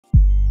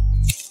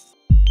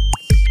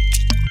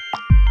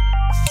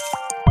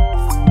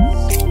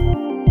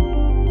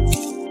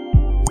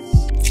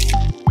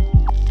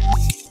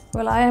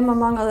Well, I am,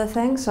 among other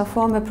things, a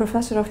former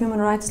professor of human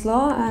rights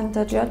law and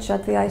a judge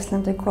at the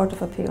Icelandic Court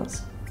of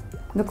Appeals.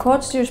 The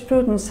court's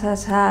jurisprudence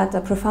has had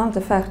a profound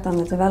effect on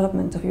the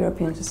development of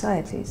European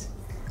societies.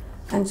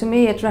 And to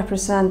me, it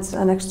represents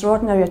an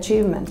extraordinary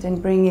achievement in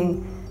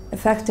bringing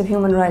effective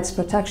human rights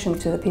protection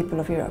to the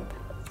people of Europe.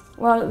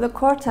 Well, the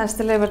court has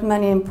delivered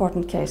many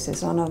important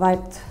cases on a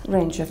wide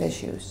range of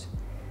issues.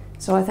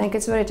 So I think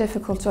it's very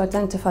difficult to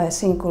identify a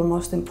single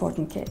most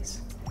important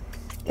case.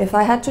 If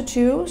I had to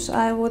choose,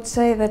 I would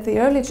say that the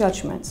early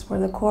judgments where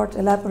the court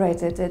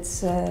elaborated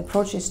its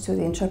approaches to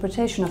the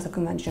interpretation of the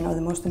Convention are the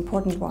most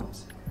important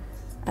ones,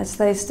 as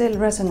they still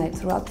resonate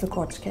throughout the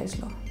court's case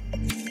law.